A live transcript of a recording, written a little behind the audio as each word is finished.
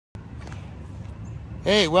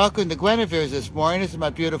Hey, welcome to Guinevere's this morning. This is my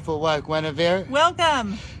beautiful wife, Guinevere.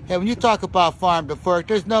 Welcome. Hey, when you talk about farm to fork,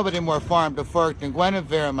 there's nobody more farm to fork than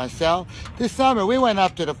Guinevere and myself. This summer, we went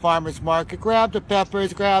up to the farmer's market, grabbed the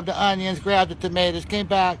peppers, grabbed the onions, grabbed the tomatoes, came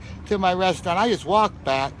back to my restaurant. I just walked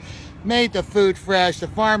back, made the food fresh. The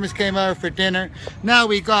farmers came over for dinner. Now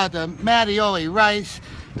we got the Mattioli rice.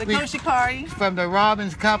 The koshikari. From the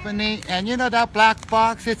Robbins Company. And you know that black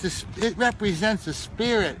box, it represents the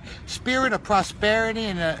spirit of prosperity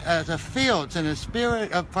in the fields, and the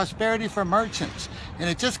spirit of prosperity for merchants. And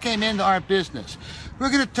it just came into our business. We're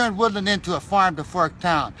going to turn Woodland into a farm to fork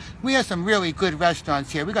town. We have some really good restaurants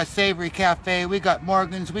here. We got Savory Cafe, we got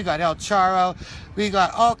Morgan's, we got El Charro, we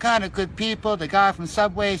got all kind of good people. The guy from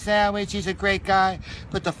Subway Sandwich, he's a great guy.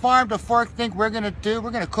 But the farm to fork thing we're going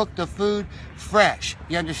to cook the food fresh.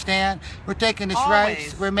 You understand? We're taking this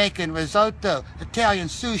rice, we're making risotto, Italian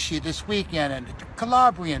sushi this weekend, and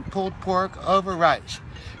Calabrian pulled pork over rice.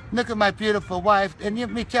 Look at my beautiful wife, and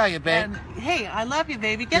let me tell you, babe. And, hey, I love you,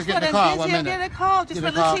 baby. Guess what? I'm getting a call.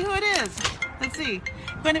 Let's see who it is. Let's see.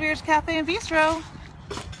 Guinevere's Cafe and Bistro.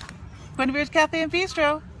 Guinevere's Cafe and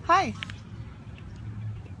Bistro. Hi.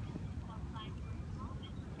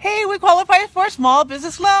 Hey, we qualify for a small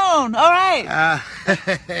business loan. All right.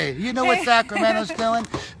 Hey, you know what Sacramento's doing?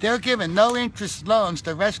 They're giving no-interest loans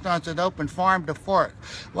to restaurants that open farm to fork.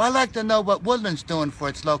 Well, I'd like to know what Woodland's doing for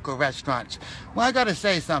its local restaurants. Well, I got to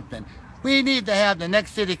say something. We need to have the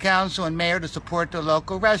next city council and mayor to support the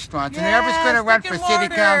local restaurants. Yes, and whoever's going to run for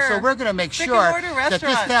city council, we're going to make sure that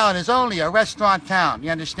this town is only a restaurant town.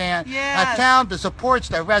 You understand? Yes. A town that supports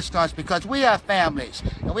their restaurants, because we have families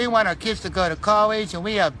and we want our kids to go to college and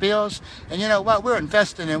we have bills. And you know what? We're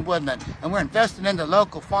investing in Woodland, and we're investing in the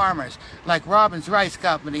local farmers like Robbins Rice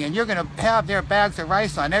Company. And you're going to have their bags of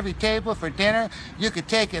rice on every table for dinner. You could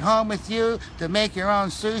take it home with you to make your own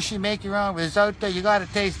sushi, make your own risotto. You got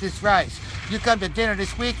to taste this rice. You come to dinner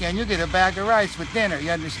this weekend, you get a bag of rice with dinner,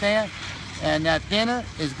 you understand? And that dinner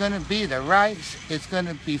is going to be the rice. It's going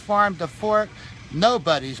to be farm to fork.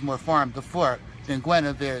 Nobody's more farm to fork than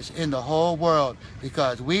Guinevere's in the whole world,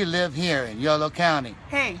 because we live here in Yolo County.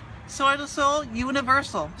 Hey, soil to soul,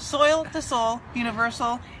 universal. Soil to soul,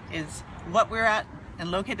 universal is what we're at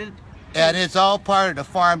and located. And it's all part of the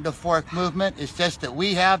farm to fork movement. It's just that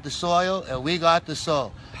we have the soil and we got the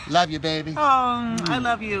soul. Love you, baby. Oh, I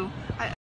love you.